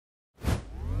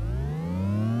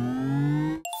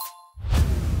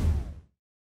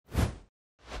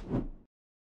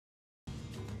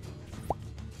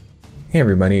Hey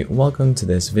everybody, welcome to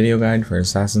this video guide for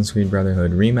Assassin's Creed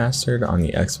Brotherhood Remastered on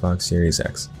the Xbox Series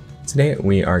X. Today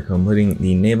we are completing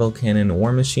the Naval Cannon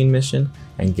War Machine mission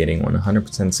and getting 100%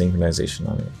 synchronization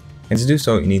on it. And to do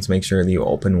so, you need to make sure that you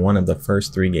open one of the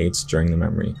first 3 gates during the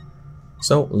memory.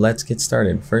 So let's get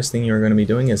started. First thing you're going to be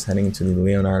doing is heading to the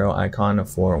Leonardo icon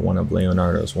for one of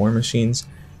Leonardo's war machines.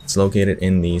 It's located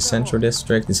in the Central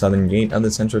District, the southern gate of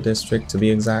the Central District to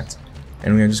be exact.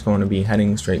 And we are just going to be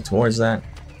heading straight towards that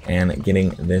and getting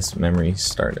this memory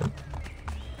started.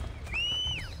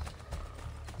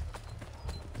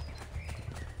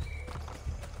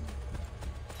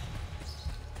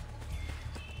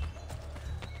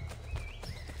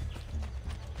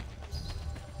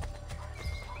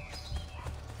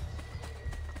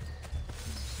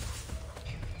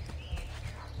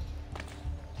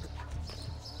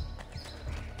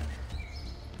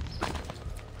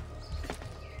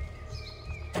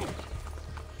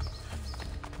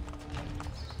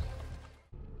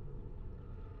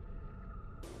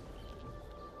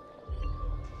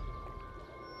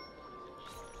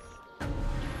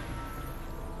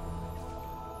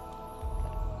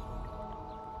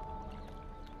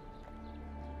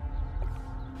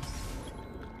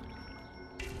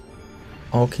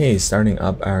 Okay, starting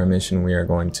up our mission, we are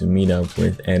going to meet up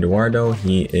with Eduardo.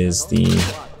 He is the,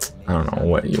 I don't know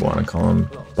what you want to call him,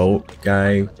 boat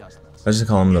guy. Let's just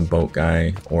call him the boat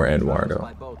guy or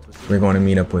Eduardo. We're going to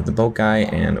meet up with the boat guy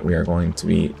and we are going to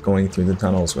be going through the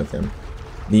tunnels with him.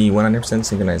 The 100%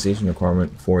 synchronization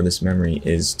requirement for this memory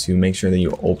is to make sure that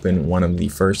you open one of the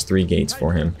first 3 gates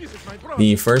for him.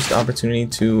 The first opportunity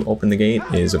to open the gate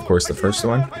is of course the first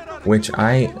one, which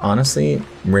I honestly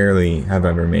rarely have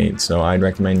ever made, so I'd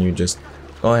recommend you just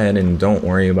go ahead and don't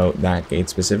worry about that gate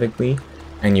specifically,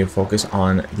 and you focus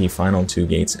on the final 2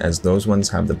 gates, as those ones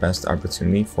have the best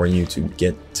opportunity for you to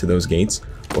get to those gates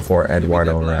before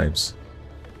Eduardo arrives.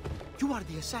 You are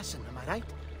the assassin, am I right?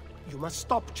 You must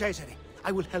stop Cesare.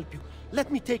 I will help you.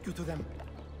 Let me take you to them.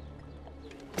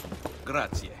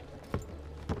 Grazie.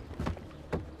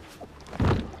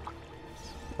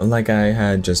 Like I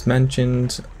had just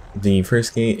mentioned, the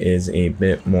first gate is a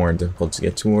bit more difficult to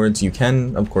get towards. You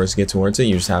can, of course, get towards it.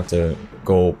 You just have to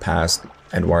go past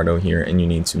Eduardo here, and you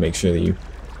need to make sure that you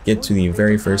get to the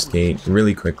very first gate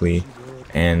really quickly,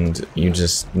 and you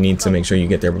just need to make sure you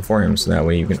get there before him, so that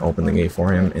way you can open the gate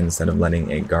for him instead of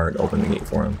letting a guard open the gate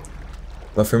for him.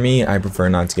 But for me, I prefer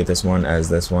not to get this one, as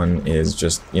this one is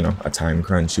just, you know, a time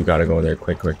crunch. You gotta go there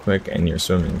quick, and you're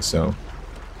swimming, so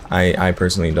I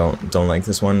personally don't like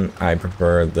this one. I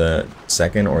prefer the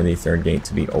second or the third gate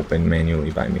to be opened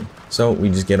manually by me. So we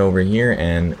just get over here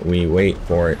and we wait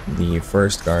for the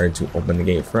first guard to open the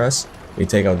gate for us. We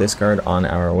take out this guard on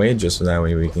our way just so that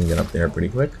way we can get up there pretty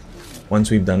quick.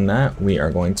 Once we've done that, we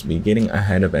are going to be getting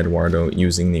ahead of Eduardo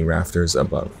using the rafters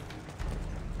above.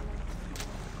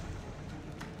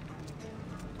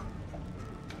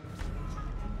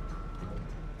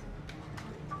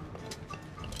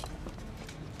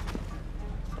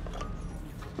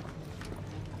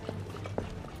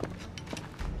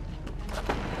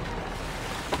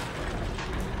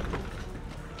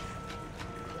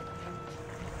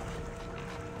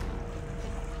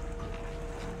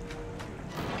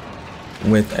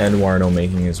 With Eduardo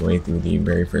making his way through the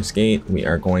very first gate, we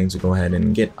are going to go ahead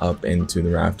and get up into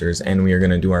the rafters, and we are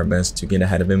going to do our best to get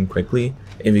ahead of him quickly.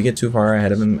 If you get too far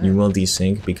ahead of him, you will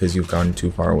desync because you've gone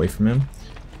too far away from him.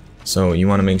 So you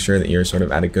want to make sure that you're sort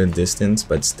of at a good distance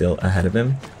but still ahead of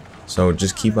him. So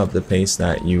just keep up the pace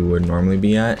that you would normally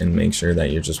be at and make sure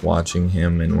that you're just watching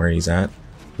him and where he's at.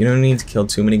 You don't need to kill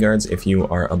too many guards if you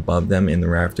are above them in the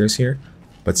rafters here.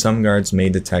 But some guards may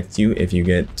detect you if you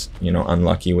get, you know,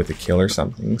 unlucky with a kill or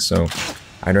something. So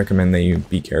I'd recommend that you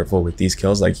be careful with these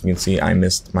kills. Like you can see, I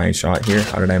missed my shot here.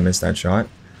 How did I miss that shot?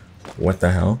 What the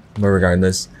hell? But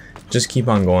regardless, just keep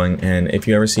on going. And if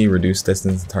you ever see reduced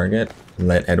distance to target,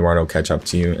 let Eduardo catch up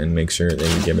to you and make sure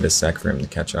that you give it a sec for him to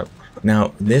catch up.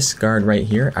 Now, this guard right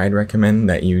here, I'd recommend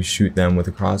that you shoot them with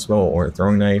a crossbow or a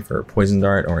throwing knife or poison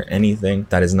dart or anything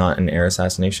that is not an air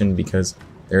assassination, because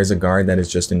there is a guard that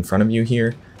is just in front of you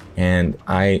here, and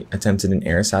I attempted an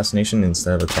air assassination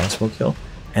instead of a crossbow kill,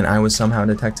 and I was somehow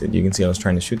detected. You can see I was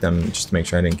trying to shoot them just to make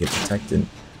sure I didn't get detected.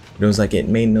 But it was like, it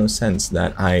made no sense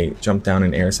that I jumped down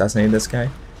and air assassinated this guy,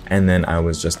 and then I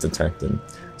was just detected.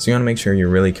 So you want to make sure you're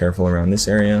really careful around this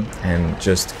area, and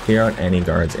just clear out any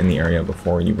guards in the area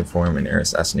before you perform an air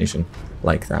assassination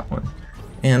like that one.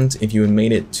 And if you had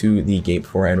made it to the gate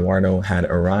before Eduardo had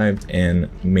arrived and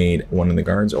made one of the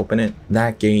guards open it,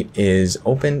 that gate is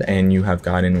opened and you have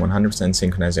gotten 100%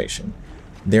 synchronization.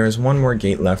 There is one more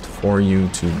gate left for you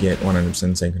to get 100%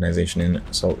 synchronization in,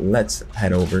 so let's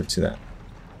head over to that.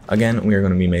 Again, we are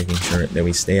going to be making sure that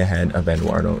we stay ahead of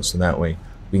Eduardo, so that way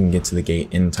we can get to the gate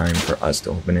in time for us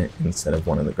to open it instead of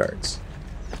one of the guards.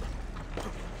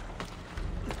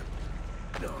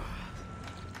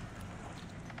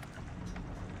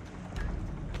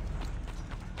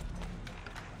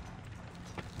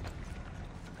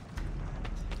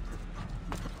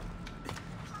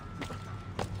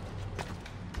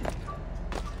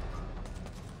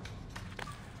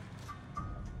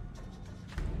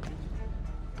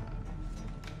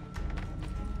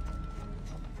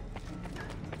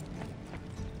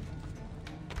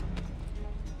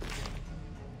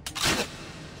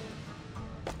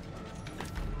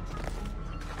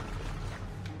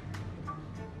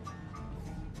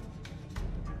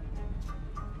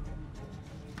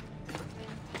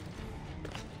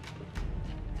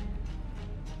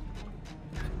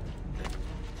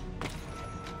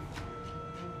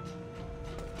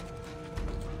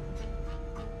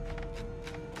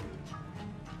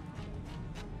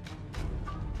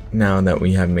 Now that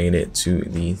we have made it to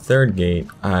the third gate,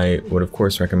 I would of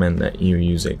course recommend that you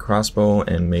use a crossbow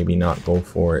and maybe not go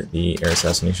for the air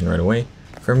assassination right away.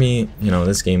 For me, you know,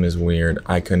 this game is weird.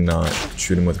 I could not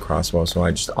shoot him with a crossbow, so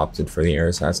I just opted for the air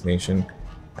assassination.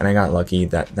 And I got lucky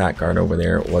that that guard over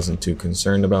there wasn't too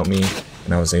concerned about me,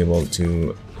 and I was able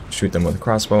to shoot them with a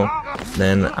crossbow.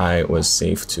 Then I was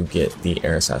safe to get the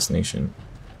air assassination.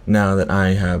 Now that I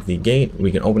have the gate,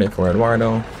 we can open it for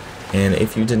Eduardo. And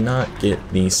if you did not get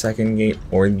the second gate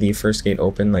or the first gate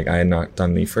open, like I had not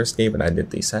done the first gate, but I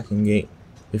did the second gate.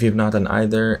 If you've not done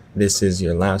either, this is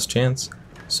your last chance.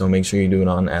 So make sure you do it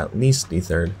on at least the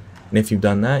third. And if you've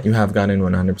done that, you have gotten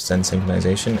 100%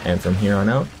 synchronization. And from here on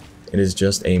out, it is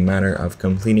just a matter of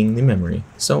completing the memory.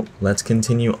 So let's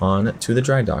continue on to the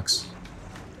dry docks.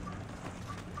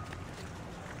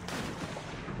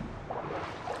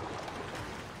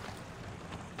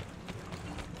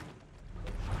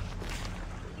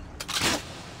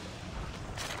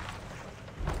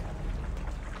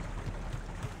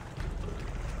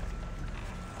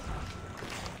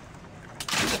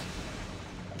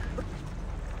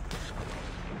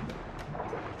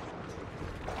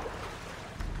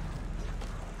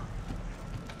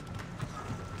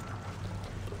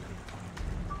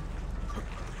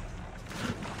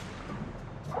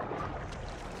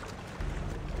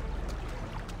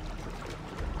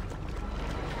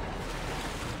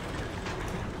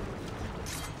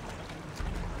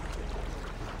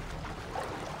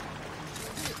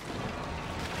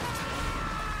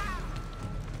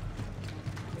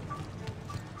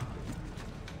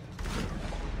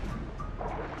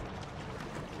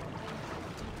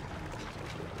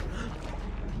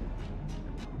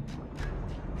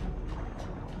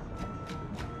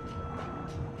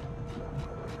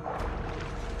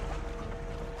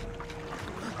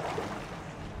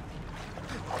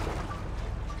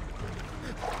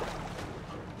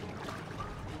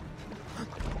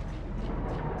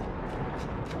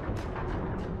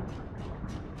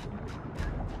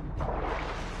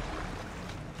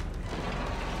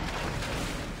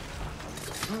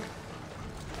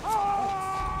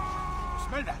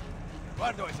 Smell that?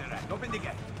 Eduardo is right. Open the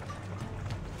gate.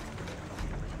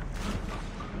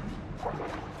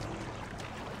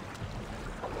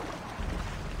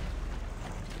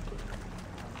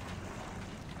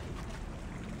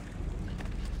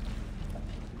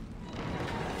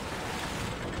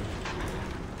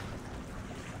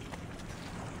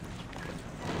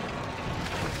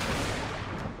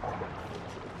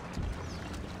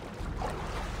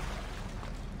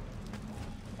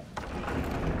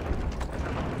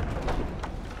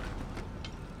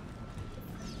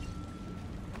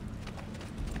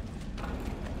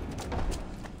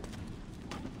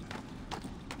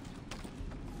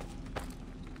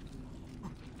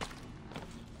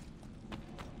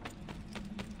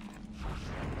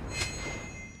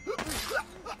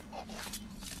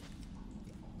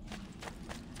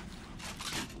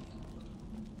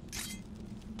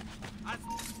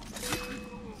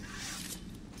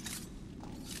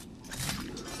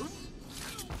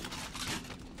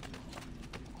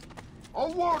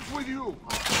 I'll work with you!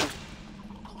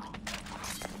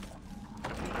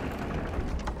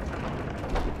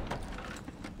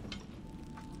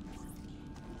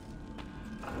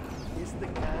 Is the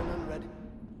cannon ready?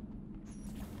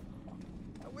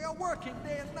 We are working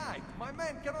day and night. My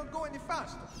men cannot go any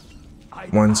faster.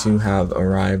 Once you have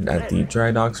arrived at the dry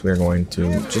docks, we're going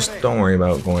to just don't worry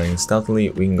about going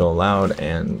stealthily. We can go loud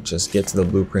and just get to the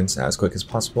blueprints as quick as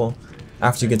possible.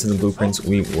 After you get to the blueprints,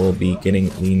 we will be getting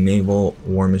the naval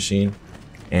war machine.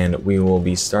 and we will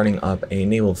be starting up a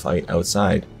naval fight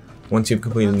outside. Once you've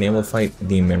completed the naval fight,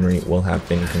 the memory will have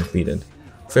been completed.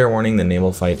 Fair warning, the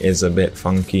naval fight is a bit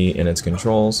funky in its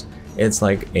controls. It's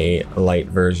like a light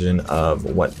version of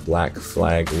what Black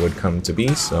Flag would come to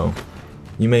be, so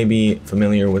you may be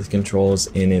familiar with controls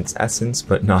in its essence,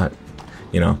 but not,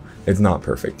 it's not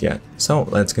perfect yet. So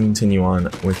let's continue on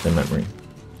with the memory.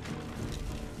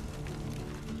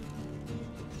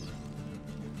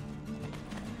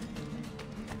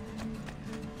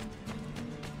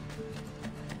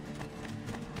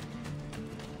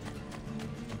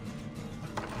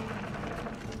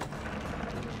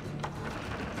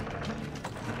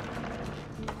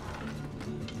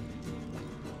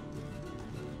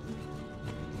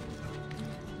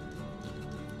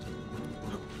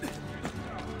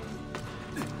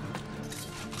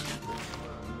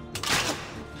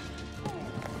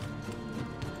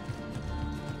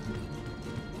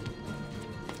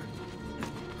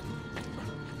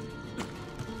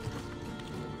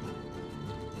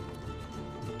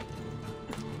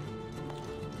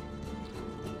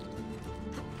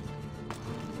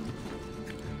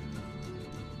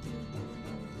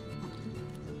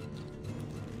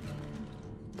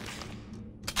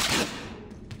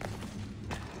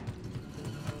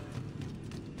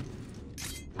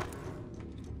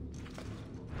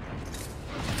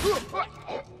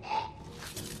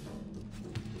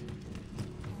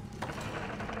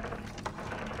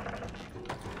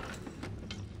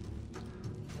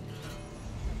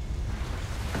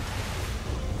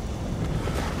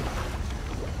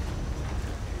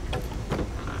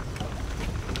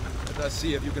 Let's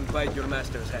see if you can bite your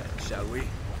master's head, shall we?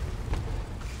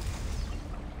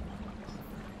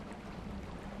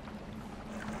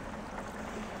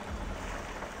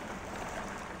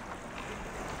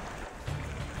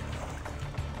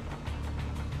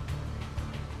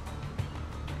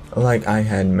 Like I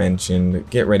had mentioned,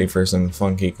 get ready for some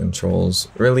funky controls.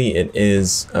 Really, it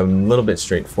is a little bit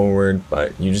straightforward,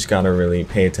 but you just gotta really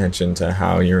pay attention to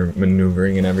how you're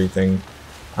maneuvering and everything.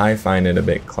 I find it a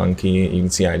bit clunky. You can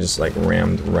see I just like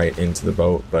rammed right into the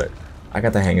boat, but I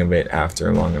got the hang of it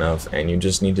after long enough, and you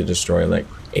just need to destroy like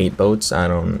 8 boats. I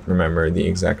don't remember the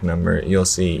exact number. You'll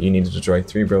see you need to destroy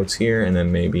 3 boats here and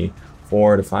then maybe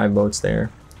 4 to 5 boats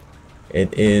there.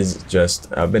 It is just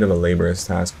a bit of a laborious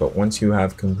task, but once you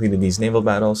have completed these naval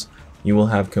battles, you will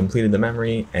have completed the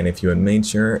memory, and if you had made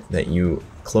sure that you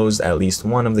closed at least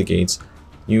one of the gates,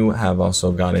 you have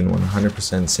also gotten 100%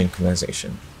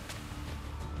 synchronization.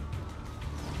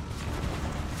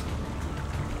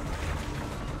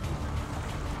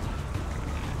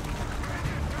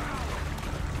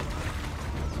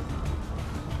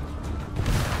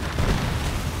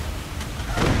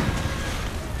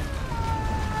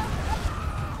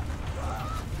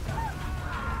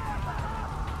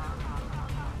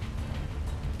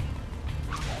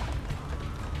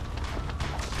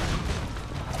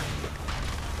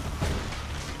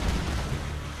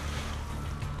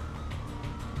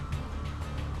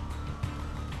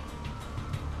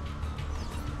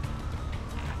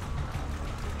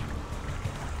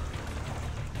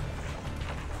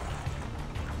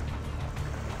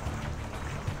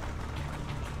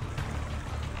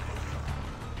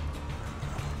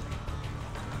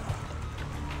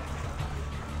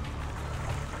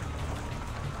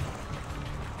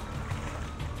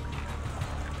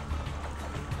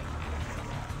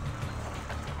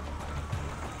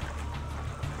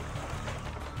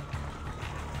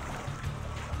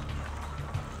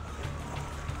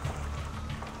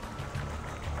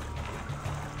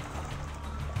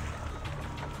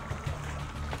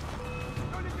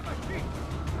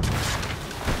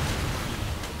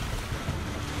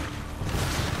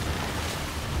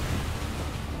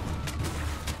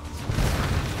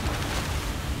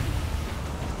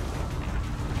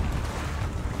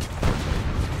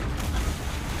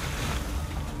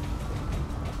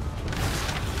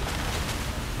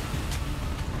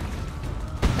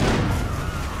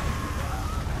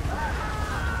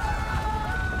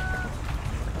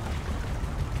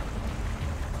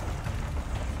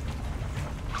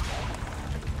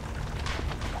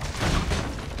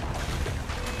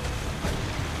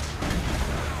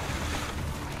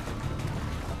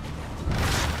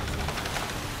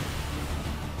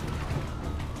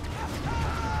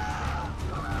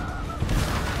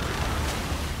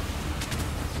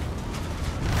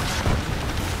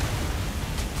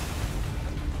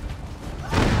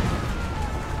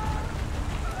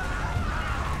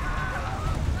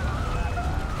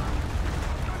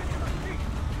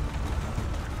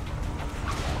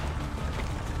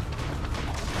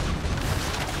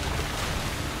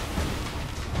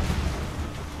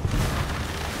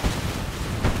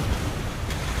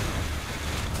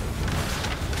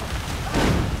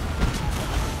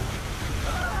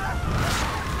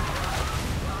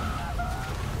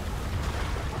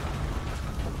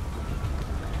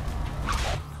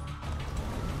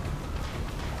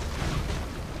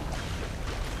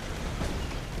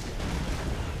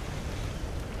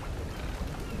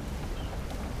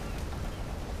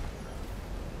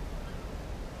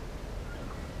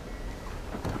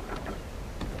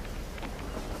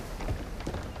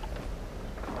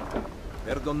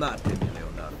 Perdonatemi,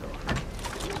 Leonardo.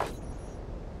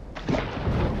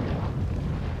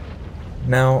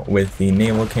 Now, with the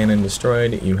Naval Cannon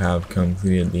destroyed, you have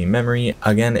completed the memory.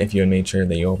 Again, if you had made sure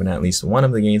that you open at least one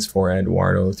of the gates for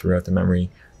Eduardo throughout the memory,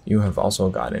 you have also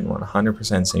gotten 100%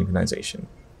 synchronization.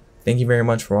 Thank you very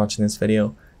much for watching this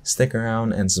video. Stick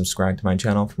around and subscribe to my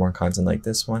channel for more content like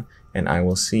this one, and I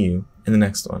will see you in the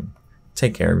next one.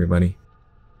 Take care, everybody.